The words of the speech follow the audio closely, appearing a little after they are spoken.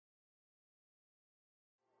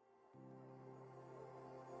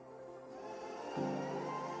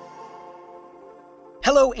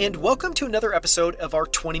Hello and welcome to another episode of our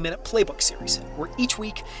 20-minute Playbook series, where each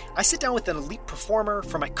week I sit down with an elite performer,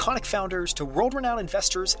 from iconic founders to world-renowned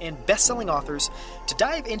investors and best-selling authors, to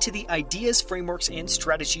dive into the ideas, frameworks, and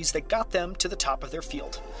strategies that got them to the top of their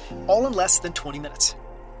field, all in less than 20 minutes.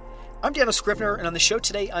 I'm Scrivner, and on the show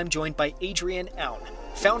today I'm joined by Adrian Aoun,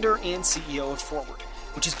 founder and CEO of Forward,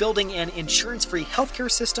 which is building an insurance-free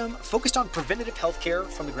healthcare system focused on preventative healthcare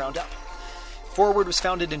from the ground up. Forward was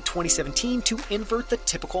founded in 2017 to invert the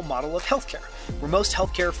typical model of healthcare, where most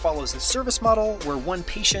healthcare follows the service model, where one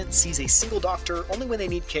patient sees a single doctor only when they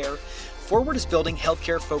need care. Forward is building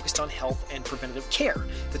healthcare focused on health and preventative care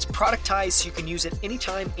that's productized so you can use it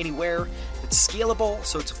anytime, anywhere, that's scalable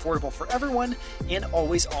so it's affordable for everyone, and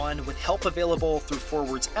always on with help available through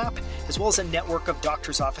Forward's app, as well as a network of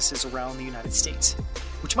doctors' offices around the United States.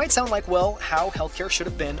 Which might sound like, well, how healthcare should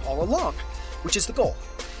have been all along, which is the goal.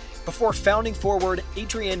 Before founding Forward,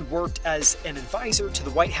 Adrian worked as an advisor to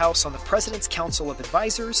the White House on the President's Council of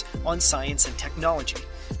Advisors on Science and Technology,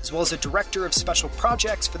 as well as a director of special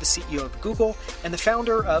projects for the CEO of Google and the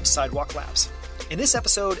founder of Sidewalk Labs. In this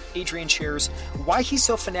episode, Adrian shares why he's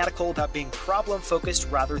so fanatical about being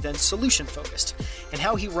problem-focused rather than solution-focused, and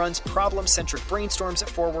how he runs problem-centric brainstorms at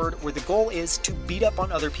Forward, where the goal is to beat up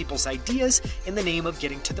on other people's ideas in the name of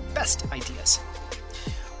getting to the best ideas.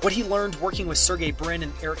 What he learned working with Sergey Brin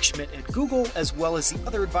and Eric Schmidt at Google, as well as the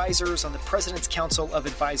other advisors on the President's Council of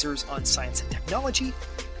Advisors on Science and Technology.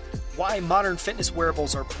 Why modern fitness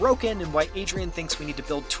wearables are broken, and why Adrian thinks we need to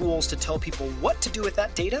build tools to tell people what to do with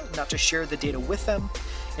that data, not just share the data with them.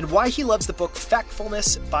 And why he loves the book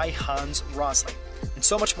Factfulness by Hans Rosling. And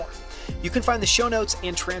so much more. You can find the show notes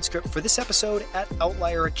and transcript for this episode at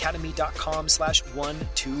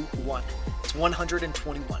outlieracademy.com/121. It's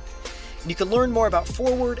 121. And you can learn more about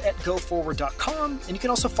Forward at goforward.com, and you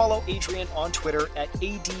can also follow Adrian on Twitter at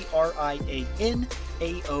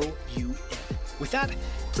ADrianaOun. With that,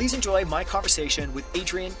 please enjoy my conversation with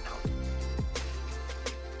Adrian Aoun.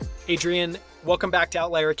 Adrian, welcome back to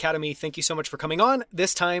Outlier Academy. Thank you so much for coming on,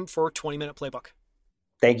 this time for 20-minute Playbook.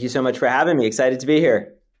 Thank you so much for having me. Excited to be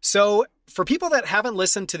here. So for people that haven't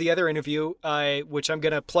listened to the other interview, which I'm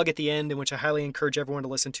going to plug at the end and which I highly encourage everyone to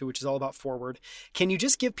listen to, which is all about Forward, can you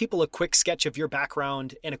just give people a quick sketch of your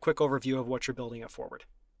background and a quick overview of what you're building at Forward?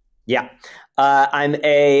 Yeah. I'm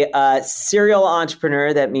a serial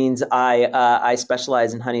entrepreneur. That means I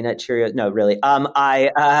specialize in Honey Nut Cheerios. No, really.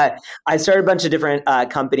 I started a bunch of different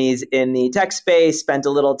companies in the tech space, spent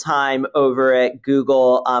a little time over at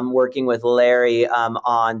Google working with Larry on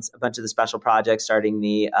a bunch of the special projects, starting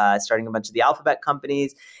a bunch of the Alphabet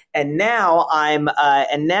companies. And now I've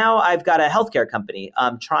got a healthcare company.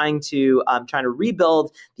 I'm trying to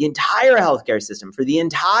rebuild the entire healthcare system for the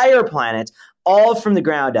entire planet, all from the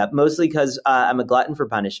ground up, mostly because I'm a glutton for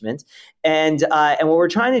punishment. And what we're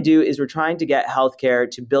trying to do is we're trying to get healthcare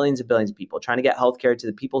to billions and billions of people, trying to get healthcare to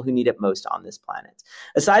the people who need it most on this planet.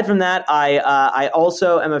 Aside from that, I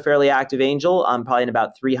also am a fairly active angel. I'm probably in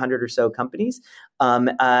about 300 or so companies.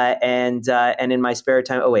 And in my spare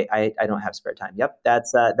time, I don't have spare time. Yep,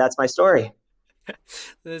 that's my story.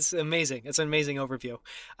 That's amazing. It's an amazing overview.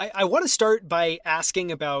 I want to start by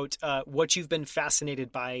asking about what you've been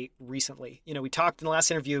fascinated by recently. We talked in the last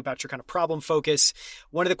interview about your kind of problem focus.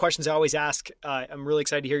 One of the questions I always ask, I'm really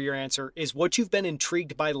excited to hear your answer, is what you've been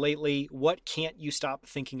intrigued by lately. What can't you stop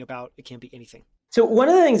thinking about? It can be anything. So one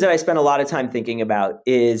of the things that I spend a lot of time thinking about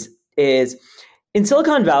is in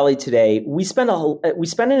Silicon Valley today, we spend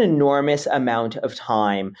an enormous amount of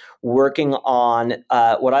time working on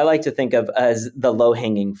what I like to think of as the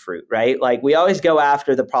low-hanging fruit, right? Like we always go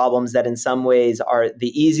after the problems that in some ways are the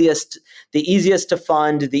easiest to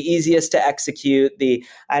fund, the easiest to execute. I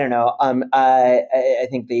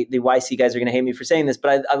think the YC guys are going to hate me for saying this,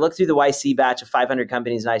 but I look through the YC batch of 500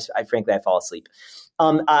 companies and I frankly fall asleep.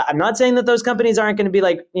 I'm not saying that those companies aren't going to be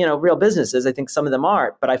real businesses. I think some of them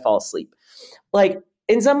are, but I fall asleep. Like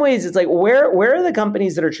in some ways, it's like where are the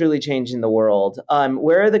companies that are truly changing the world?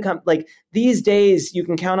 Where are the these days you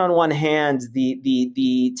can count on one hand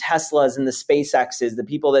the Teslas and the SpaceXs, the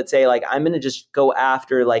people that say I'm going to just go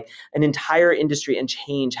after an entire industry and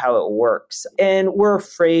change how it works. And we're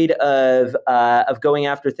afraid of going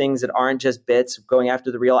after things that aren't just bits, going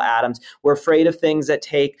after the real atoms. We're afraid of things that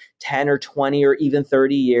take 10 or 20 or even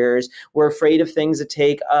 30 years. We're afraid of things that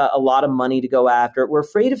take a lot of money to go after. We're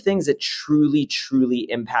afraid of things that truly, truly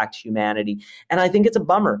impact humanity. And I think it's a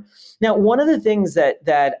bummer. Now, one of the things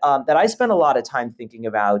that I spend a lot of time thinking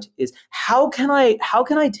about is how can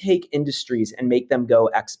I take industries and make them go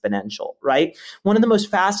exponential, right? One of the most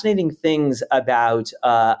fascinating things about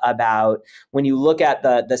when you look at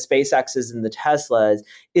the SpaceXs and the Teslas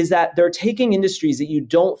is that they're taking industries that you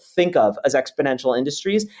don't think of as exponential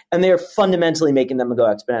industries, and they're fundamentally making them go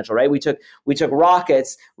exponential, right? We took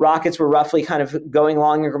rockets. Rockets were roughly kind of going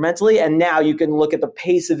along incrementally, and now you can look at the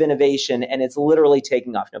pace of innovation, and it's literally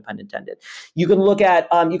taking off. No pun intended. You can look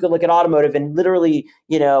at automotive, and literally,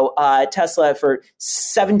 Tesla for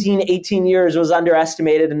 17, 18 years was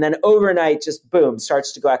underestimated, and then overnight, just boom,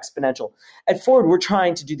 starts to go exponential. At Ford, we're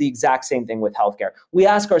trying to do the exact same thing with healthcare. We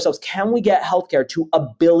ask ourselves, can we get healthcare to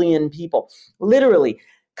 1 billion people? Literally,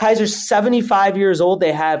 Kaiser's 75 years old.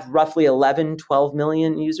 They have roughly 11, 12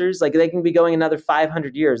 million users. Like, they can be going another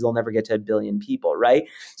 500 years. They'll never get to 1 billion people, right?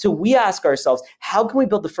 So we ask ourselves, how can we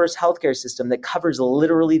build the first healthcare system that covers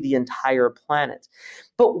literally the entire planet?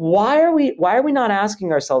 But why are we not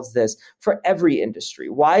asking ourselves this for every industry?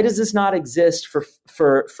 Why does this not exist for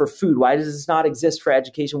food? Why does this not exist for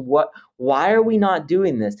education? Why are we not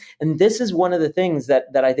doing this? And this is one of the things that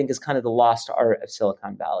I think is kind of the lost art of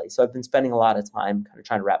Silicon Valley. So I've been spending a lot of time kind of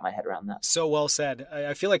trying to wrap my head around that. So well said.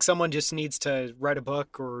 I feel like someone just needs to write a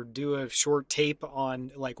book or do a short tape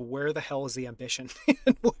on, like, where the hell is the ambition?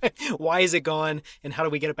 Why is it gone? And how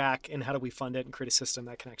do we get it back? And how do we fund it and create a system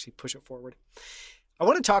that can actually push it forward? I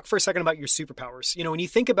want to talk for a second about your superpowers. When you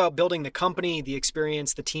think about building the company, the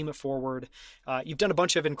experience, the team at Forward, you've done a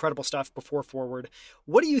bunch of incredible stuff before Forward.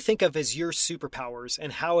 What do you think of as your superpowers,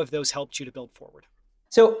 and how have those helped you to build Forward?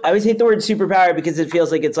 So I always hate the word superpower because it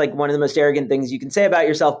feels like it's like one of the most arrogant things you can say about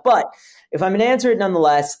yourself. But if I'm going to answer it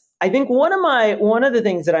nonetheless, I think one of the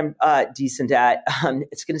things that I'm decent at,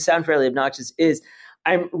 it's going to sound fairly obnoxious, is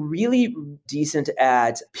I'm really decent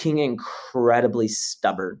at being incredibly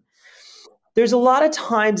stubborn. There's a lot of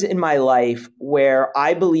times in my life where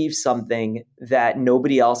I believe something that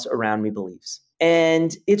nobody else around me believes.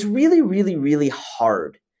 And it's really, really, really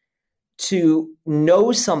hard to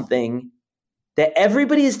know something that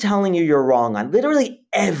everybody is telling you you're wrong on, literally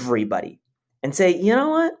everybody, and say, you know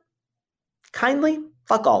what? Kindly,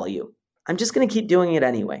 fuck all of you. I'm just going to keep doing it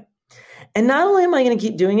anyway. And not only am I going to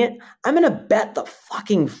keep doing it, I'm going to bet the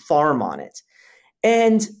fucking farm on it.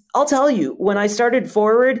 And I'll tell you, when I started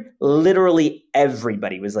Forward, literally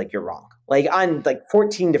everybody was like, you're wrong. Like, on like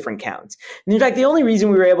 14 different counts. And in fact, the only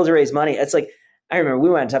reason we were able to raise money, it's like, I remember we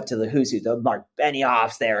went up to the who's who, the Mark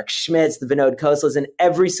Benioffs, the Eric Schmidts, the Vinod Khoslas, and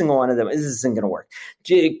every single one of them, this isn't going to work.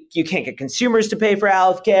 You can't get consumers to pay for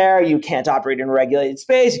healthcare. You can't operate in a regulated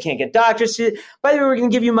space. You can't get doctors to. By the way, we're going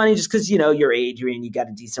to give you money just because, you're Adrian, you got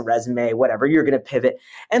a decent resume, whatever. You're going to pivot.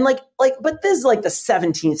 And but this is like the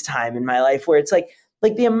 17th time in my life where it's like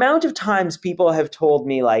the amount of times people have told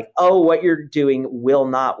me like, oh, what you're doing will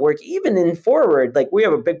not work. Even in Forward, like, we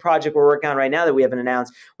have a big project we're working on right now that we haven't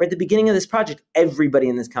announced. Where at the beginning of this project, everybody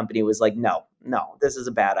in this company was like, no, this is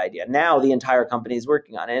a bad idea. Now the entire company is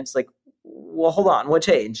working on it. It's like, well, hold on, what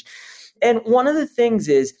changed? And one of the things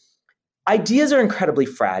is, ideas are incredibly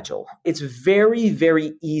fragile. It's very,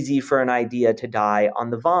 very easy for an idea to die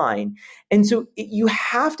on the vine. And so you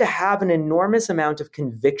have to have an enormous amount of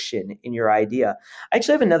conviction in your idea. I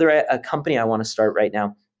actually have another company I want to start right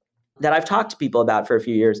now that I've talked to people about for a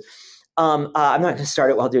few years. I'm not going to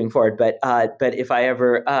start it while doing Forward, but if I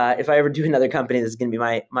ever do another company, this is going to be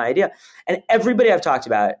my idea. And everybody I've talked to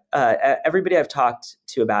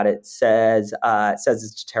about it says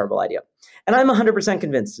it's a terrible idea. And I'm 100%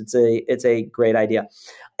 convinced it's a great idea.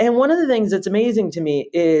 And one of the things that's amazing to me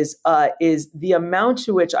is the amount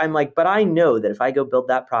to which I'm like, but I know that if I go build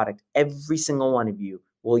that product, every single one of you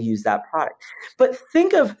will use that product. But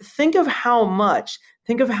think of how much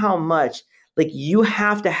like you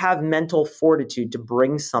have to have mental fortitude to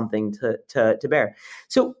bring something to bear.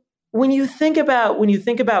 So when you think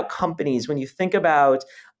about companies, when you think about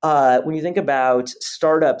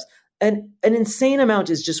startups, an insane amount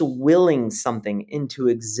is just willing something into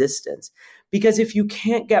existence. Because if you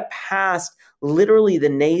can't get past literally the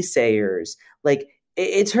naysayers, like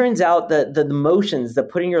it turns out that the motions, that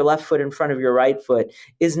putting your left foot in front of your right foot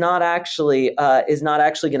is not actually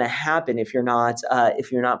going to happen if you're not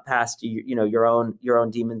past your own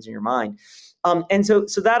demons in your mind. And so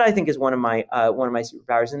that I think is one of my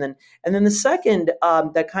superpowers. And then the second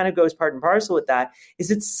that kind of goes part and parcel with that is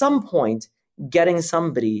at some point getting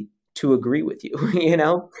somebody to agree with you.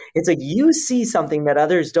 It's like you see something that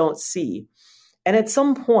others don't see. And at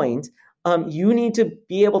some point, you need to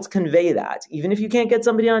be able to convey that. Even if you can't get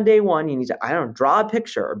somebody on day one, you need to, I don't know, draw a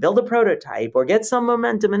picture or build a prototype or get some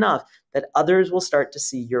momentum enough that others will start to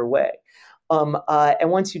see your way.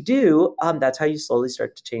 And once you do, that's how you slowly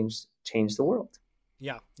start to change the world.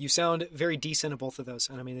 Yeah, you sound very decent in both of those.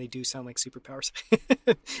 And I mean, they do sound like superpowers.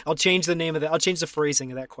 I'll change the name of that. I'll change the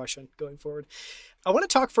phrasing of that question going forward. I want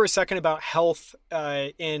to talk for a second about health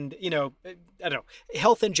and, I don't know,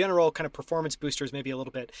 health in general, kind of performance boosters, maybe a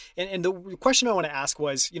little bit. And the question I want to ask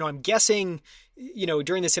was, I'm guessing,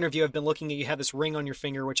 during this interview, I've been looking at, you have this ring on your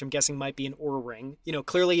finger, which I'm guessing might be an Oura ring.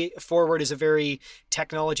 Clearly Forward is a very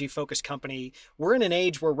technology focused company. We're in an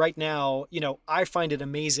age where right now, I find it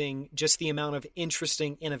amazing just the amount of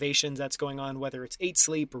interesting innovations that's going on, whether it's 8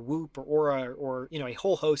 Sleep or Whoop or Oura or, a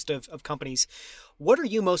whole host of companies. What are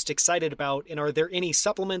you most excited about? And are there any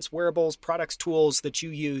supplements, wearables, products, tools that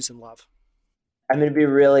you use and love? I'm going to be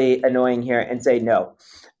really annoying here and say no.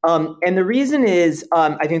 And the reason is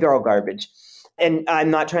I think they're all garbage. And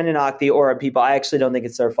I'm not trying to knock the Oura people. I actually don't think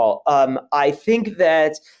it's their fault. I think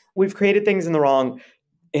that we've created things in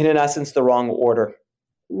essence, the wrong order.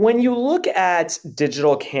 When you look at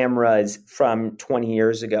digital cameras from 20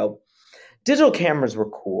 years ago, digital cameras were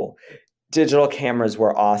cool. Digital cameras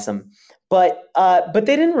were awesome. But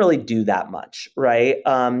they didn't really do that much, right?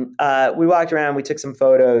 We walked around, we took some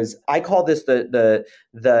photos. I call this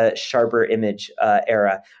the sharper image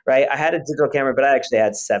era, right? I had a digital camera, but I actually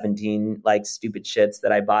had 17 like stupid shits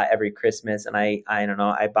that I bought every Christmas, and I don't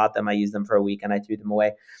know, I bought them, I used them for a week, and I threw them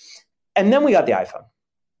away. And then we got the iPhone,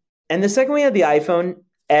 and the second we had the iPhone,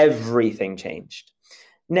 everything changed.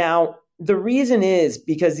 Now, the reason is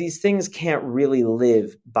because these things can't really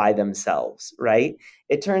live by themselves, right?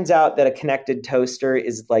 It turns out that a connected toaster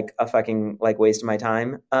is like a fucking like waste of my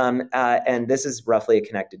time. And this is roughly a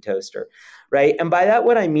connected toaster, right? And by that,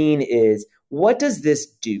 what I mean is, what does this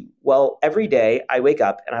do? Well, every day I wake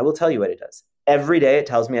up and I will tell you what it does. Every day it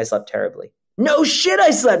tells me I slept terribly. No shit,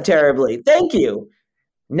 I slept terribly. Thank you.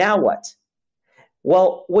 Now what?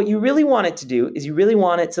 Well, what you really want it to do is you really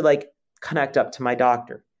want it to like connect up to my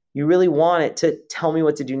doctor. You really want it to tell me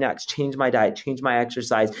what to do next, change my diet, change my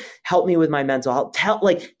exercise, help me with my mental health,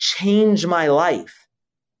 change my life.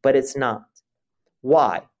 But it's not.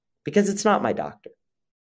 Why? Because it's not my doctor.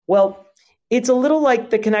 Well, it's a little like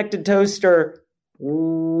the connected toaster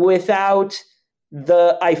without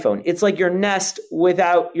the iPhone. It's like your Nest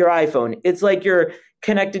without your iPhone. It's like your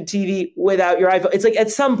connected TV without your iPhone. It's like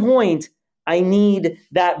at some point, I need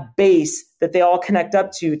that base that they all connect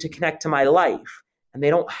up to connect to my life. And they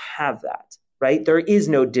don't have that, right? There is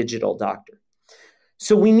no digital doctor.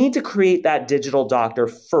 So we need to create that digital doctor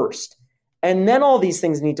first. And then all these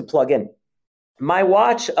things need to plug in. My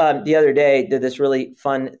watch the other day did this really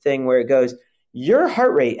fun thing where it goes, your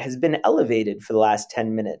heart rate has been elevated for the last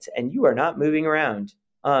 10 minutes and you are not moving around.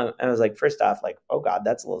 And I was like, first off, like, oh God,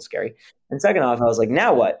 that's a little scary. And second off, I was like,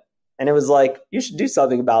 now what? And it was like, you should do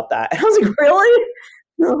something about that. And I was like, really?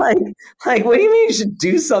 Like, what do you mean you should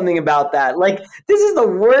do something about that? Like, this is the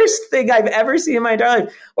worst thing I've ever seen in my entire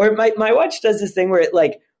life. Or my watch does this thing where it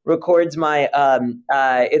like records my,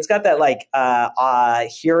 it's got that like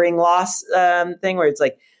hearing loss thing where it's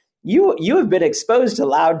like, you have been exposed to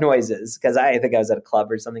loud noises, because I think I was at a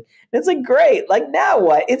club or something. And it's like, great. Like, now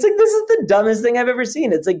what? It's like, this is the dumbest thing I've ever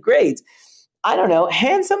seen. It's like, great. I don't know,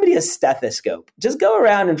 hand somebody a stethoscope. Just go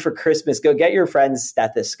around and for Christmas, go get your friends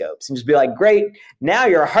stethoscopes and just be like, great, now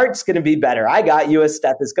your heart's going to be better. I got you a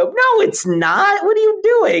stethoscope. No, it's not. What are you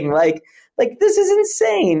doing? Like this is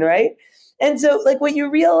insane, right? And so like what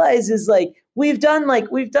you realize is like, we've done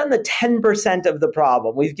the 10% of the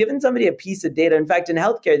problem. We've given somebody a piece of data. In fact, in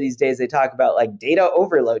healthcare these days, they talk about like data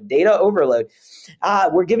overload.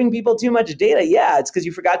 We're giving people too much data. Yeah, it's because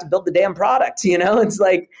you forgot to build the damn product. It's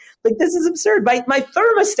like this is absurd. My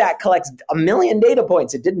thermostat collects 1 million data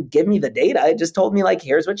points. It didn't give me the data. It just told me like,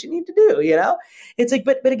 here's what you need to do. It's like,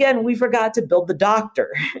 but again, we forgot to build the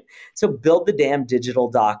doctor. So build the damn digital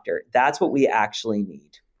doctor. That's what we actually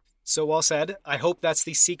need. So well said. I hope that's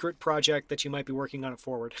the secret project that you might be working on at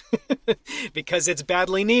Forward, because it's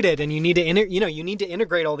badly needed, and you need to you need to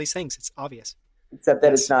integrate all these things. It's obvious. Except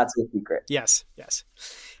that It's not so secret. Yes.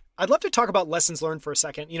 I'd love to talk about lessons learned for a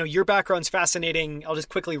second. Your background's fascinating. I'll just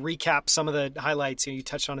quickly recap some of the highlights you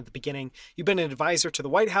touched on at the beginning. You've been an advisor to the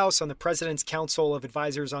White House on the President's Council of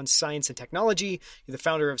Advisors on Science and Technology. You're the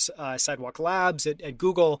founder of Sidewalk Labs at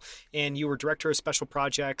Google, and you were director of special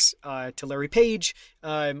projects to Larry Page,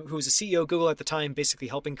 who was the CEO of Google at the time, basically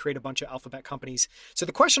helping create a bunch of alphabet companies. So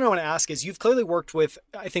the question I want to ask is, you've clearly worked with,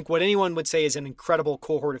 I think, what anyone would say is an incredible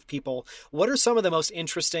cohort of people. What are some of the most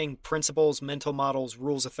interesting principles, mental models,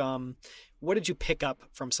 rules of thumb, what did you pick up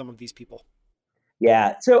from some of these people?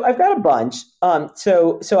 Yeah. So I've got a bunch.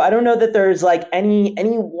 So I don't know that there's like any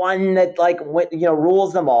one that like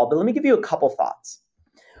rules them all, but let me give you a couple thoughts.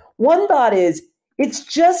 One thought is it's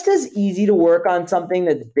just as easy to work on something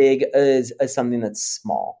that's big as something that's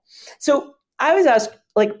small. So I always ask,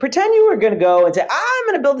 like, pretend you were going to go and say, I'm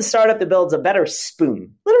going to build a startup that builds a better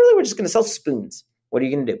spoon. Literally, we're just going to sell spoons. What are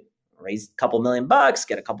you going to do? Raise a couple $1,000,000,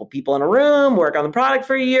 get a couple people in a room, work on the product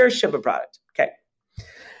for a year, ship a product. Okay.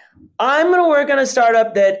 I'm going to work on a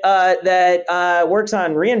startup that works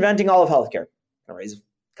on reinventing all of healthcare. I'll raise a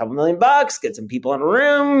couple $1,000,000, get some people in a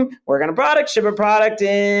room, work on a product, ship a product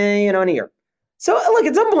in a year. So look,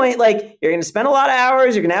 at some point, like, you're going to spend a lot of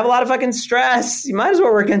hours, you're going to have a lot of fucking stress. You might as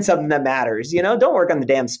well work on something that matters, don't work on the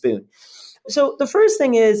damn spoon. So the first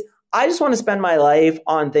thing is, I just want to spend my life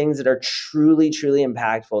on things that are truly, truly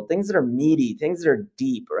impactful, things that are meaty, things that are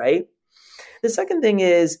deep, right? The second thing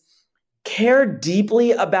is, care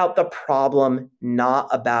deeply about the problem, not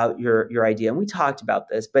about your idea. And we talked about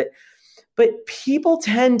this, but people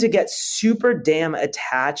tend to get super damn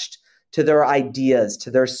attached to their ideas, to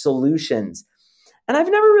their solutions. And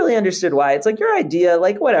I've never really understood why. It's like your idea,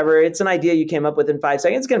 like whatever, it's an idea you came up with in 5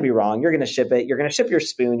 seconds. It's going to be wrong. You're going to ship it. You're going to ship your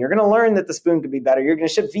spoon. You're going to learn that the spoon could be better. You're going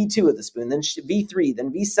to ship V2 of the spoon, then V3,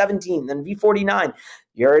 then V17, then V49.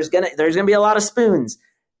 There's going to be a lot of spoons.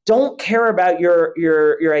 Don't care about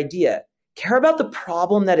your idea. Care about the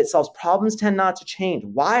problem that it solves. Problems tend not to change.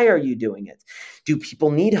 Why are you doing it? Do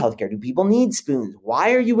people need healthcare? Do people need spoons?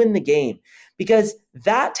 Why are you in the game? Because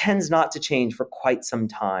that tends not to change for quite some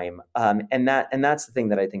time. And that's the thing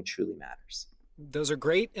that I think truly matters. Those are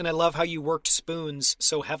great. And I love how you worked spoons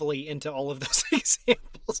so heavily into all of those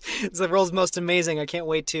examples. It's the world's most amazing. I can't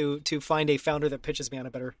wait to find a founder that pitches me on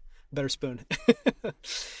a better spoon.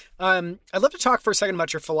 I'd love to talk for a second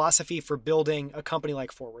about your philosophy for building a company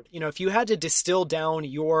like Forward. If you had to distill down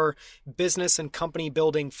your business and company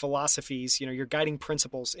building philosophies, your guiding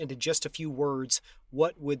principles into just a few words,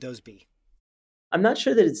 what would those be? I'm not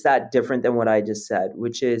sure that it's that different than what I just said,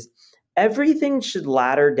 which is everything should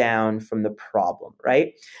ladder down from the problem,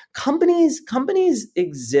 right? Companies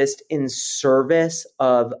exist in service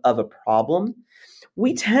of a problem.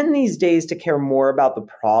 We tend these days to care more about the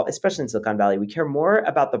problem, especially in Silicon Valley. We care more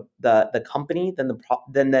about the company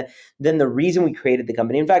than the reason we created the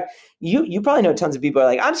company. In fact, you probably know tons of people are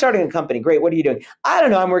like, I'm starting a company. Great. What are you doing? I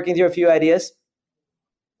don't know. I'm working through a few ideas.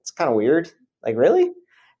 It's kind of weird. Like, really?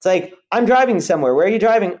 It's like, I'm driving somewhere. Where are you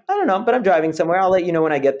driving? I don't know, but I'm driving somewhere. I'll let you know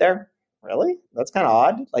when I get there. Really? That's kind of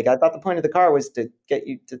odd. Like, I thought the point of the car was to get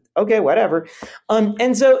you to, okay, whatever.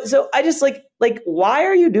 And so I just like, why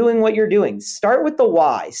are you doing what you're doing? Start with the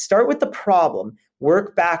why, start with the problem,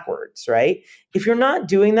 work backwards, right? If you're not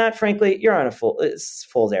doing that, frankly, you're on it's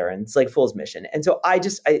fool's errand. It's like fool's mission. And so I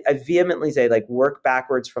vehemently say, like, work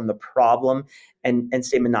backwards from the problem and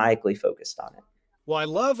stay maniacally focused on it. Well, I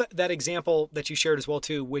love that example that you shared as well,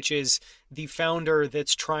 too, which is the founder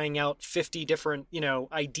that's trying out 50 different,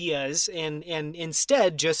 ideas and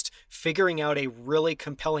instead just figuring out a really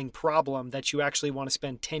compelling problem that you actually want to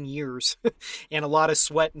spend 10 years and a lot of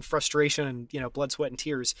sweat and frustration and, blood, sweat and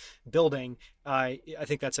tears building. I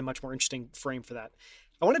think that's a much more interesting frame for that.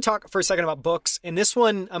 I want to talk for a second about books. And this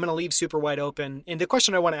one I'm going to leave super wide open. And the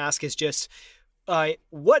question I want to ask is just,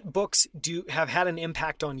 what books have had an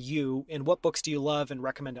impact on you, and what books do you love and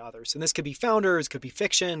recommend to others? And this could be founders, could be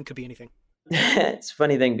fiction, could be anything. It's a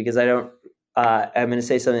funny thing because I'm going to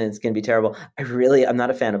say something that's going to be terrible. I'm not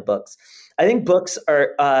a fan of books. I think books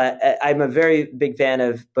are, I'm a very big fan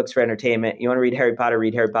of books for entertainment. You want to read Harry Potter,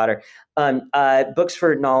 read Harry Potter. Books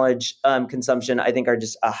for knowledge consumption, I think, are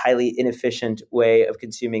just a highly inefficient way of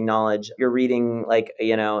consuming knowledge. You're reading, like,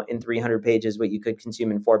 in 300 pages what you could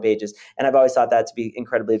consume in 4 pages. And I've always thought that to be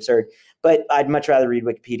incredibly absurd. But I'd much rather read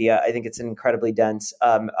Wikipedia. I think it's an incredibly dense,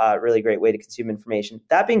 really great way to consume information.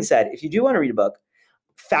 That being said, if you do want to read a book,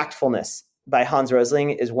 Factfulness by Hans Rosling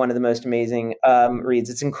is one of the most amazing reads.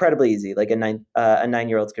 It's incredibly easy, like a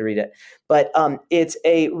 9-year-old could read it. But it's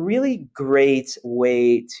a really great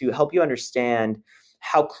way to help you understand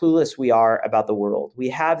how clueless we are about the world. We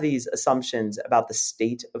have these assumptions about the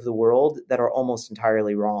state of the world that are almost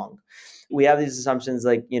entirely wrong. We have these assumptions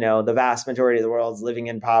like, the vast majority of the world is living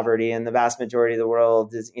in poverty, and the vast majority of the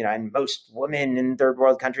world is, and most women in third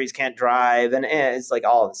world countries can't drive. And it's like,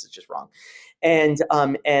 all of this is just wrong. And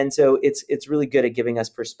so it's really good at giving us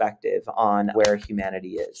perspective on where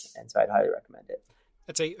humanity is. And so I'd highly recommend it.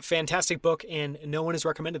 That's a fantastic book, and no one has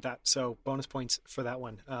recommended that. So bonus points for that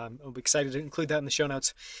one. I'll be excited to include that in the show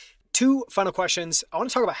notes. Two final questions. I want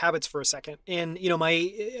to talk about habits for a second. And,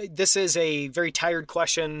 this is a very tired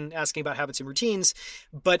question asking about habits and routines,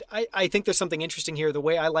 but I think there's something interesting here. The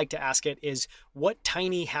way I like to ask it is, what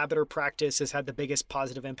tiny habit or practice has had the biggest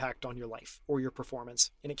positive impact on your life or your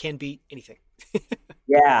performance? And it can be anything.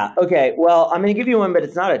 Yeah. Okay. Well, I'm going to give you one, but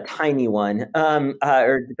it's not a tiny one.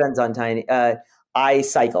 Or it depends on tiny. I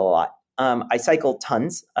cycle a lot. I cycle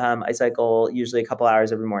tons. I cycle usually a couple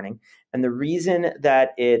hours every morning. And the reason that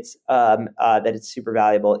it's super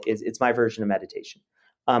valuable is it's my version of meditation.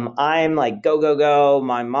 I'm like, go, go, go.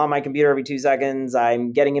 I'm on my computer every 2 seconds.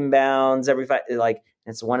 I'm getting inbounds every five.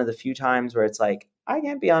 It's one of the few times where it's like, I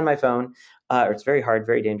can't be on my phone, or it's very hard,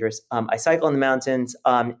 very dangerous. I cycle in the mountains,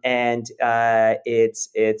 and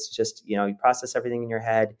it's just, you process everything in your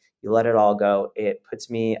head. You let it all go. It puts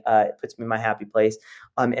me in my happy place.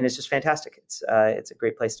 And it's just fantastic. It's a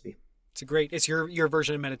great place to be. It's your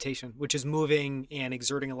version of meditation, which is moving and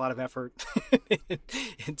exerting a lot of effort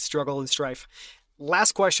and struggle and strife.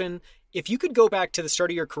 Last question. If you could go back to the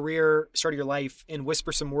start of your career, start of your life, and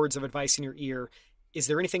whisper some words of advice in your ear, is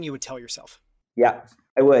there anything you would tell yourself? Yeah,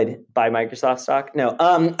 I would buy Microsoft stock. No.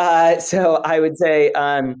 So I would say,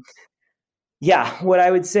 what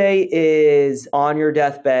I would say is, on your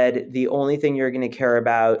deathbed, the only thing you're going to care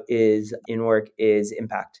about is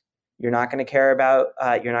impact. You're not going to care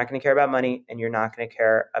about money, and you're not going to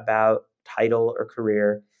care about title or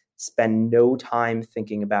career. Spend no time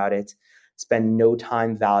thinking about it. Spend no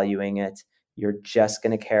time valuing it. You're just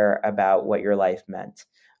going to care about what your life meant.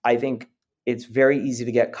 I think it's very easy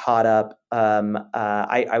to get caught up.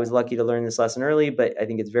 I was lucky to learn this lesson early, but I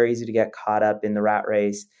think it's very easy to get caught up in the rat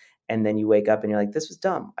race. And then you wake up and you're like, this was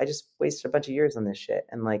dumb. I just wasted a bunch of years on this shit.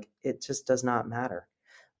 And it just does not matter.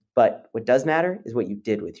 But what does matter is what you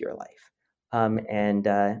did with your life.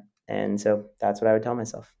 And so that's what I would tell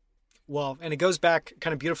myself. Well, and it goes back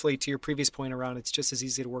kind of beautifully to your previous point around it's just as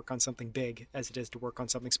easy to work on something big as it is to work on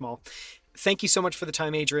something small. Thank you so much for the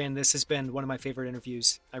time, Adrian. This has been one of my favorite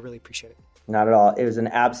interviews. I really appreciate it. Not at all. It was an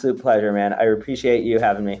absolute pleasure, man. I appreciate you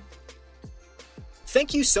having me.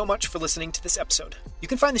 Thank you so much for listening to this episode. You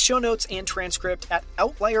can find the show notes and transcript at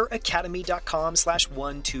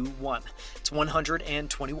outlieracademy.com/121. It's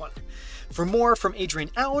 121. For more from Adrian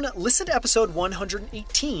Aoun, listen to episode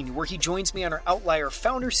 118, where he joins me on our Outlier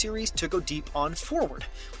Founder series to go deep on Forward,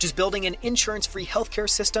 which is building an insurance-free healthcare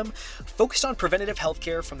system focused on preventative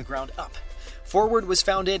healthcare from the ground up. Forward was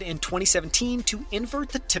founded in 2017 to invert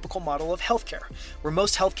the typical model of healthcare, where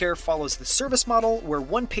most healthcare follows the service model, where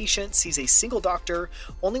one patient sees a single doctor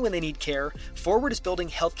only when they need care. Forward is building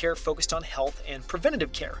healthcare focused on health and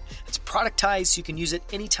preventative care. It's productized so you can use it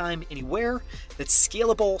anytime, anywhere, that's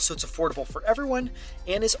scalable so it's affordable for everyone,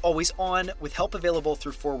 and is always on, with help available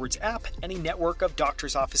through Forward's app and a network of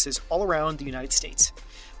doctors' offices all around the United States.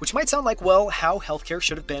 Which might sound like, well, how healthcare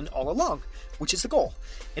should have been all along, which is the goal.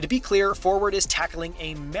 And to be clear, Forward is tackling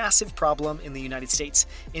a massive problem in the United States.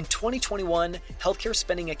 In 2021, healthcare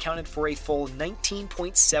spending accounted for a full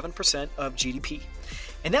 19.7% of GDP.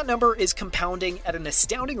 And that number is compounding at an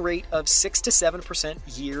astounding rate of 6 to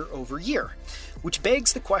 7% year over year. Which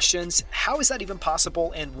begs the questions, how is that even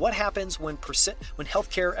possible, and what happens when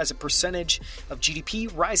healthcare as a percentage of GDP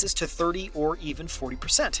rises to 30 or even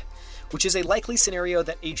 40%? Which is a likely scenario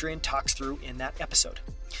that Adrian talks through in that episode.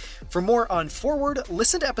 For more on Forward,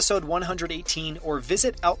 listen to episode 118 or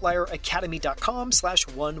visit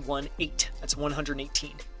outlieracademy.com/118. That's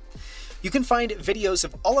 118. You can find videos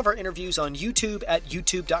of all of our interviews on YouTube at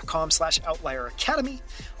youtube.com/outlieracademy.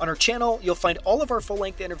 On our channel, you'll find all of our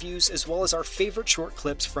full-length interviews as well as our favorite short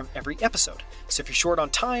clips from every episode. So if you're short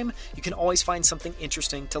on time, you can always find something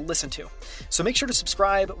interesting to listen to. So make sure to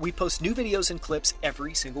subscribe. We post new videos and clips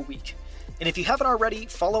every single week. And if you haven't already,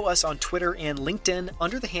 follow us on Twitter and LinkedIn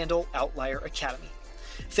under the handle Outlier Academy.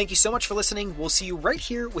 Thank you so much for listening. We'll see you right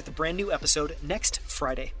here with a brand new episode next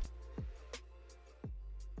Friday.